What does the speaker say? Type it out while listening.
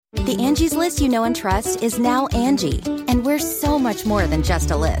The Angie's List you know and trust is now Angie, and we're so much more than just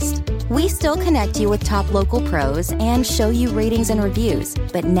a list. We still connect you with top local pros and show you ratings and reviews,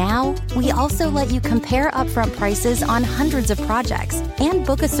 but now we also let you compare upfront prices on hundreds of projects and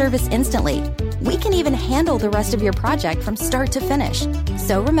book a service instantly. We can even handle the rest of your project from start to finish.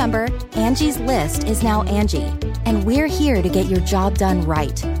 So remember, Angie's List is now Angie, and we're here to get your job done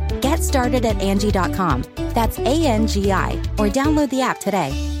right. Get started at Angie.com. That's ANGI, or download the app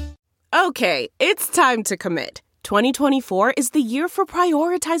today. Okay, it's time to commit. 2024 is the year for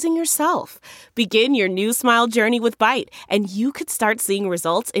prioritizing yourself. Begin your new smile journey with Byte, and you could start seeing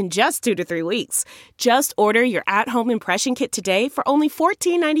results in just 2 to 3 weeks. Just order your at-home impression kit today for only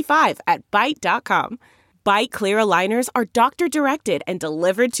 $14.95 at Byte.com. Byte Clear aligners are doctor-directed and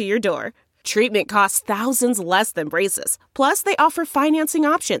delivered to your door. Treatment costs thousands less than braces. Plus, they offer financing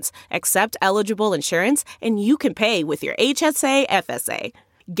options, accept eligible insurance, and you can pay with your HSA, FSA.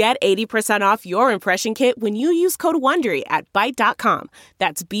 Get 80% off your impression kit when you use code WONDERY at Byte.com.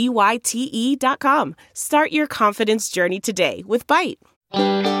 That's BYTE.com. Start your confidence journey today with Byte.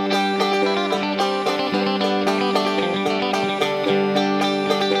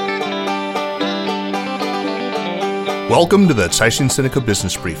 Welcome to the Caixin-Sinica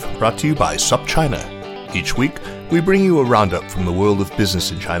Business Brief, brought to you by SupChina. Each week, we bring you a roundup from the world of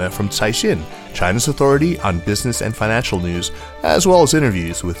business in China from Caixin, China's authority on business and financial news, as well as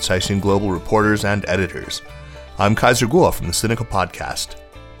interviews with Caixin Global reporters and editors. I'm Kaiser Guo from the Sinica Podcast.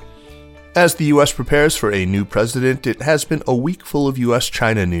 As the U.S. prepares for a new president, it has been a week full of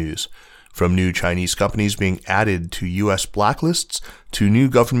U.S.-China news, from new Chinese companies being added to U.S. blacklists to new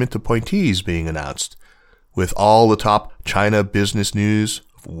government appointees being announced. With all the top China business news,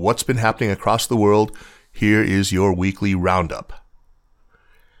 what's been happening across the world, here is your weekly roundup.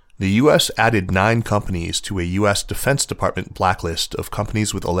 The U.S. added 9 companies to a U.S. Defense Department blacklist of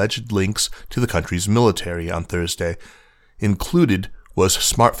companies with alleged links to the country's military on Thursday. Included was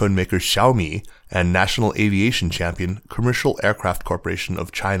smartphone maker Xiaomi and national aviation champion Commercial Aircraft Corporation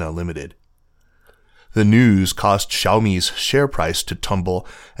of China Limited. The news caused Xiaomi's share price to tumble,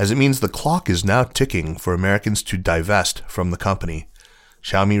 as it means the clock is now ticking for Americans to divest from the company.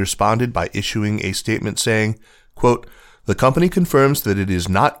 Xiaomi responded by issuing a statement saying, quote, "The company confirms that it is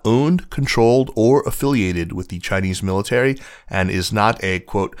not owned, controlled, or affiliated with the Chinese military and is not a,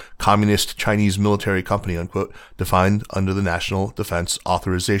 quote, communist Chinese military company, unquote, defined under the National Defense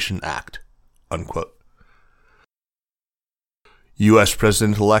Authorization Act," unquote. U.S.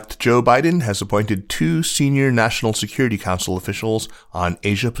 President-elect Joe Biden has appointed 2 senior National Security Council officials on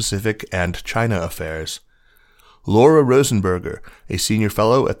Asia-Pacific and China affairs. Laura Rosenberger, a senior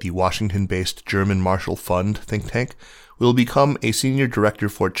fellow at the Washington-based German Marshall Fund think tank, will become a senior director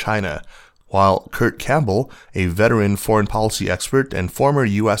for China, while Kurt Campbell, a veteran foreign policy expert and former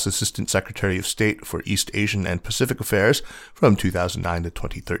U.S. Assistant Secretary of State for East Asian and Pacific Affairs from 2009 to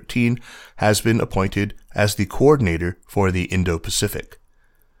 2013, has been appointed as the coordinator for the Indo-Pacific.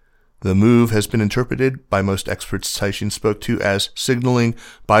 The move has been interpreted by most experts Caixin spoke to as signaling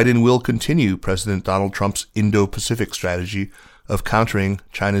Biden will continue President Donald Trump's Indo-Pacific strategy of countering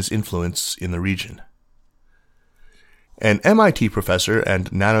China's influence in the region. An MIT professor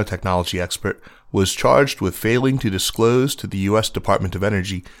and nanotechnology expert was charged with failing to disclose to the U.S. Department of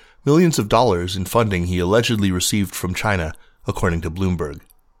Energy millions of dollars in funding he allegedly received from China, according to Bloomberg.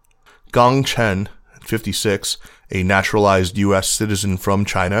 Gang Chen, 56, a naturalized U.S. citizen from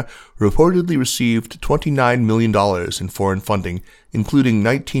China, reportedly received $29 million in foreign funding, including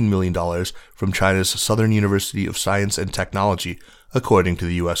 $19 million from China's Southern University of Science and Technology, according to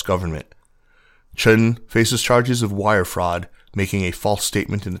the U.S. government. Chen faces charges of wire fraud, making a false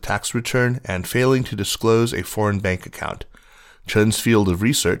statement in a tax return, and failing to disclose a foreign bank account. Chen's field of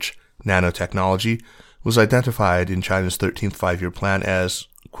research, nanotechnology, was identified in China's 13th five-year plan as,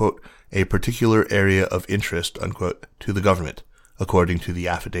 quote, a particular area of interest, unquote, to the government, according to the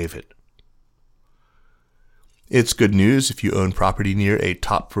affidavit. It's good news if you own property near a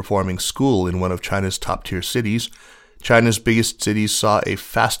top-performing school in one of China's top-tier cities. China's biggest cities saw a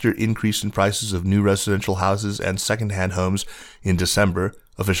faster increase in prices of new residential houses and second-hand homes in December,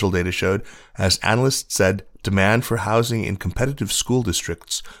 official data showed, as analysts said demand for housing in competitive school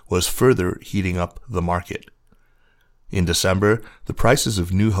districts was further heating up the market. In December, the prices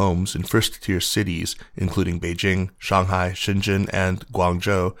of new homes in first-tier cities, including Beijing, Shanghai, Shenzhen, and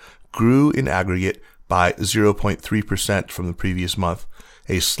Guangzhou, grew in aggregate by 0.3% from the previous month,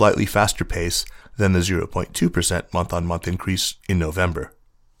 a slightly faster pace than the 0.2% month-on-month increase in November.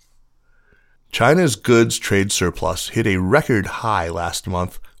 China's goods trade surplus hit a record high last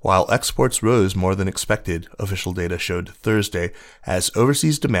month while exports rose more than expected, official data showed Thursday, as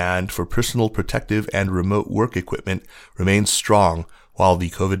overseas demand for personal protective and remote work equipment remains strong while the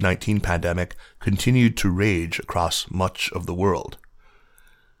COVID-19 pandemic continued to rage across much of the world.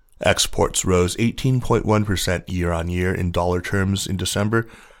 Exports rose 18.1% year-on-year in dollar terms in December,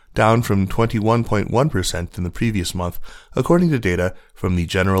 down from 21.1% in the previous month, according to data from the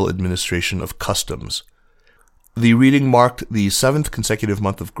General Administration of Customs. The reading marked the 7th consecutive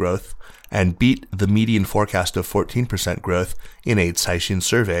month of growth and beat the median forecast of 14% growth in a Caixin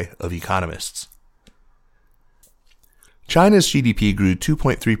survey of economists. China's GDP grew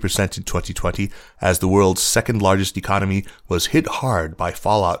 2.3% in 2020 as the world's second-largest economy was hit hard by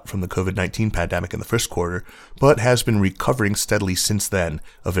fallout from the COVID-19 pandemic in the first quarter, but has been recovering steadily since then,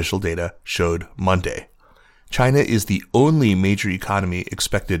 official data showed Monday. China is the only major economy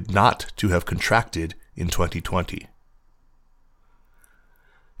expected not to have contracted in 2020.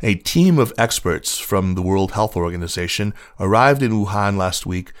 A team of experts from the World Health Organization arrived in Wuhan last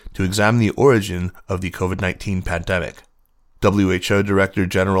week to examine the origin of the COVID-19 pandemic. WHO Director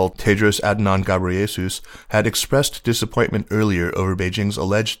General Tedros Adhanom Ghebreyesus had expressed disappointment earlier over Beijing's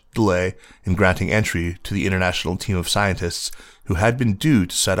alleged delay in granting entry to the international team of scientists who had been due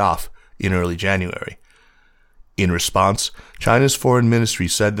to set off in early January. In response, China's foreign ministry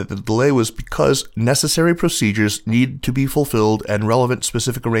said that the delay was because necessary procedures need to be fulfilled and relevant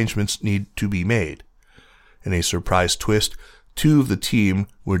specific arrangements need to be made. In a surprise twist, 2 of the team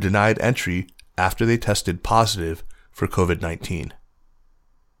were denied entry after they tested positive for COVID-19.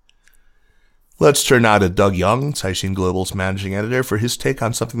 Let's turn now to Doug Young, Caixin Global's managing editor, for his take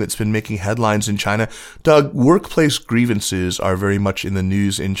on something that's been making headlines in China. Doug, workplace grievances are very much in the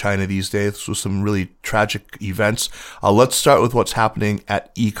news in China these days with some really tragic events. Let's start with what's happening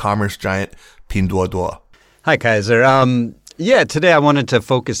at e-commerce giant Pinduoduo. Hi, Kaiser. Today I wanted to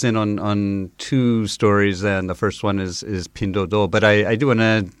focus in on 2 stories, and the first one is Pinduoduo. But I do want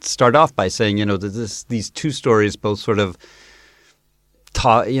to start off by saying, that these 2 stories both sort of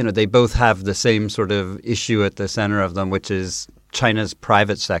they both have the same sort of issue at the center of them, which is China's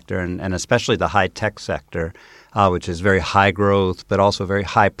private sector and especially the high-tech sector, which is very high growth but also very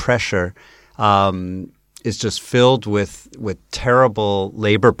high pressure, is just filled with terrible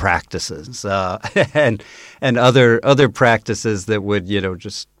labor practices and other practices that would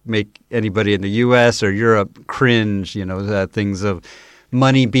just make anybody in the U.S. or Europe cringe. Things of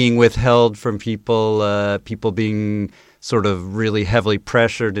money being withheld from people, people being sort of really heavily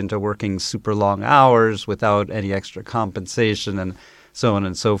pressured into working super long hours without any extra compensation and so on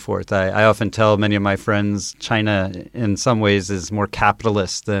and so forth. I often tell many of my friends China in some ways is more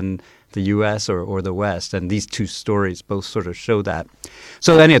capitalist than the U.S. or the West, and these 2 stories both sort of show that.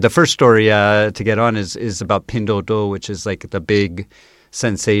 So anyway, the first story to get on is about Pinduoduo, which is like the big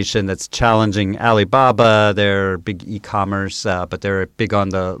sensation that's challenging Alibaba. They're big e-commerce, but they're big on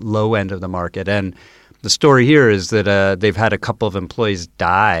the low end of the market. And the story here is that they've had a couple of employees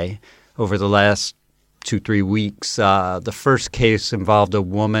die over the last 2-3 weeks. The first case involved a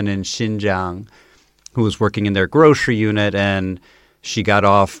woman in Xinjiang who was working in their grocery unit, and she got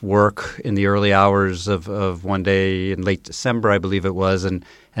off work in the early hours of one day in late December, I believe it was, and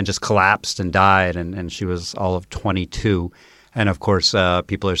just collapsed and died, and she was all of 22. And, of course,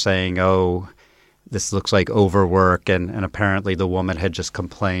 people are saying, oh, this looks like overwork, and apparently the woman had just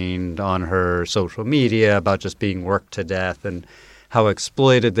complained on her social media about just being worked to death and how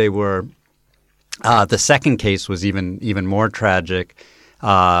exploited they were. The second case was even more tragic.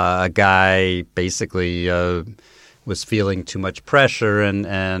 A guy basically was feeling too much pressure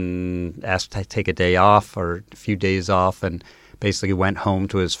and asked to take a day off or a few days off, and basically went home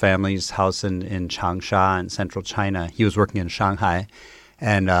to his family's house in Changsha in central China. He was working in Shanghai.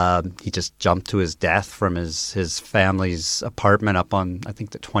 And he just jumped to his death from his family's apartment up on, I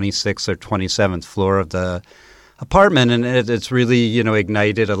think, the 26th or 27th floor of the apartment. And it's really,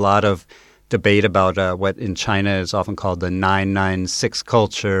 ignited a lot of debate about what in China is often called the 9-9-6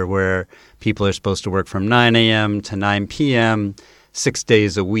 culture, where people are supposed to work from 9 a.m. to 9 p.m., 6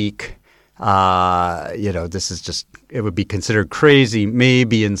 days a week. This is just – it would be considered crazy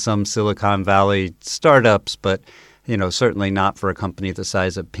maybe in some Silicon Valley startups, but – certainly not for a company the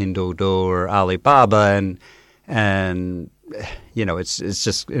size of Pinduoduo or Alibaba, and it's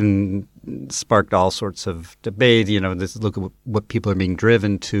just sparked all sorts of debate. Look at what people are being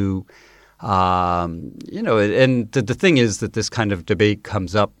driven to, and the thing is that this kind of debate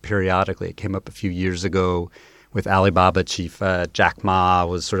comes up periodically. It came up a few years ago with Alibaba chief Jack Ma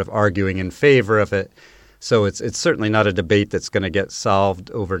was sort of arguing in favor of it. So it's certainly not a debate that's going to get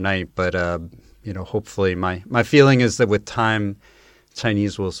solved overnight, but hopefully my feeling is that with time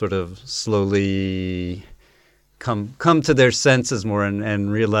Chinese will sort of slowly come to their senses more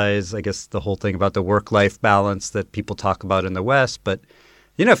and realize, I guess, the whole thing about the work-life balance that people talk about in the West. But,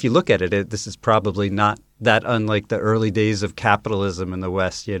 if you look at it, this is probably not that unlike the early days of capitalism in the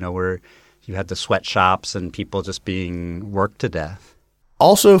West, where you had the sweatshops and people just being worked to death.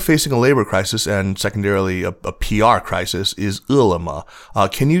 Also facing a labor crisis and secondarily a PR crisis is Ele.me.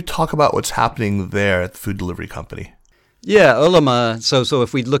 Can you talk about what's happening there at the food delivery company? Yeah, Ele.me. So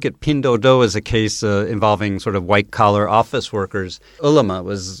if we look at Pinduoduo as a case involving sort of white-collar office workers, Ele.me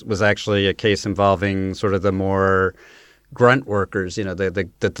was actually a case involving sort of the more grunt workers,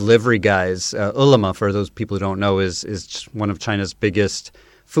 the delivery guys. Ele.me, for those people who don't know, is one of China's biggest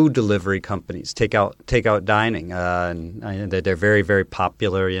food delivery companies, takeout dining, and they're very, very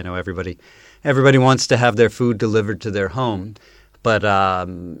popular. Everybody wants to have their food delivered to their home. But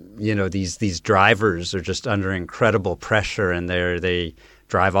these drivers are just under incredible pressure, and they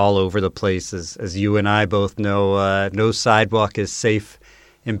drive all over the place. As you and I both know, no sidewalk is safe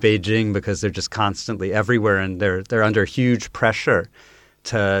in Beijing because they're just constantly everywhere, and they're under huge pressure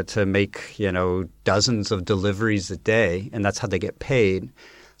to make dozens of deliveries a day, and that's how they get paid.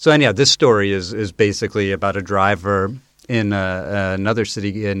 So anyhow, this story is basically about a driver in another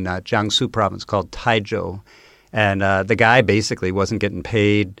city in Jiangsu province called Taizhou. And the guy basically wasn't getting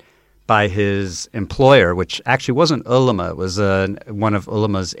paid by his employer, which actually wasn't Ele.me. It was one of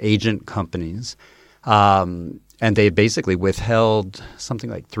Ele.me's agent companies. And they basically withheld something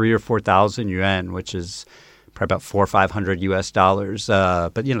like 3,000 or 4,000 yuan, which is probably about $400 or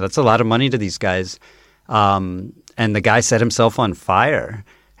 $500. But, that's a lot of money to these guys. And the guy set himself on fire.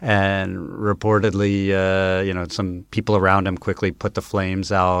 And reportedly, some people around him quickly put the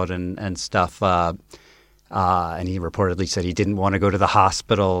flames out and stuff. And he reportedly said he didn't want to go to the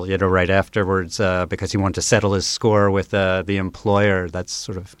hospital, right afterwards because he wanted to settle his score with the employer. That's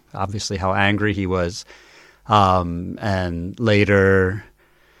sort of obviously how angry he was. And later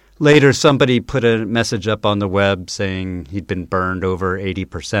somebody put a message up on the web saying he'd been burned over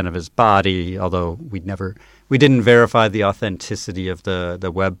 80% of his body, although we didn't verify the authenticity of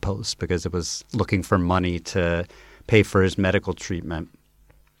the web post because it was looking for money to pay for his medical treatment.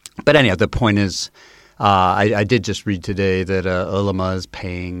 But anyhow, the point is, I did just read today that Ele.me is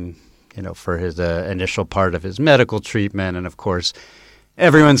paying, for his initial part of his medical treatment. And, of course,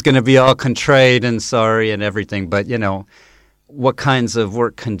 everyone's going to be all contrite and sorry and everything. But, what kinds of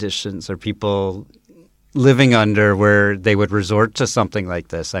work conditions are people living under where they would resort to something like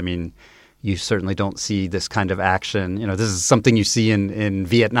this? I mean, you certainly don't see this kind of action. This is something you see in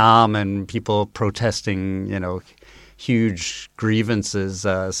Vietnam and people protesting, huge grievances,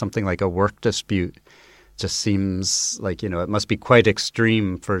 something like a work dispute. Just seems like, it must be quite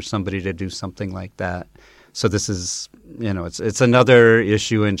extreme for somebody to do something like that. So this is, it's another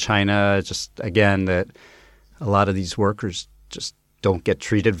issue in China, just again, that a lot of these workers just don't get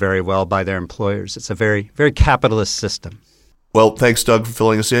treated very well by their employers. It's a very, very capitalist system. Well, thanks, Doug, for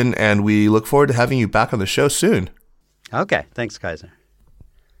filling us in, and we look forward to having you back on the show soon. Okay. Thanks, Kaiser.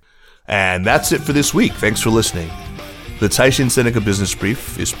 And that's it for this week. Thanks for listening. The Caixin-Sinica Business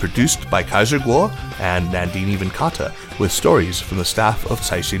Brief is produced by Kaiser Guo and Nandini Venkata, with stories from the staff of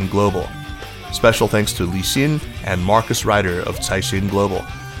Caixin Global. Special thanks to Li Xin and Marcus Ryder of Caixin Global.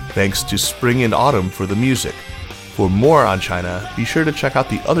 Thanks to Spring and Autumn for the music. For more on China, be sure to check out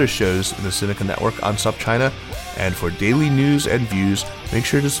the other shows in the Sinica Network on SupChina. And for daily news and views, make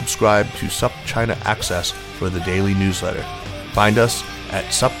sure to subscribe to SupChina Access for the daily newsletter. Find us at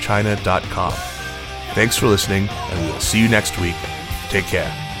supchina.com. Thanks for listening, and we'll see you next week. Take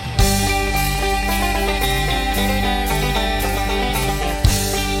care.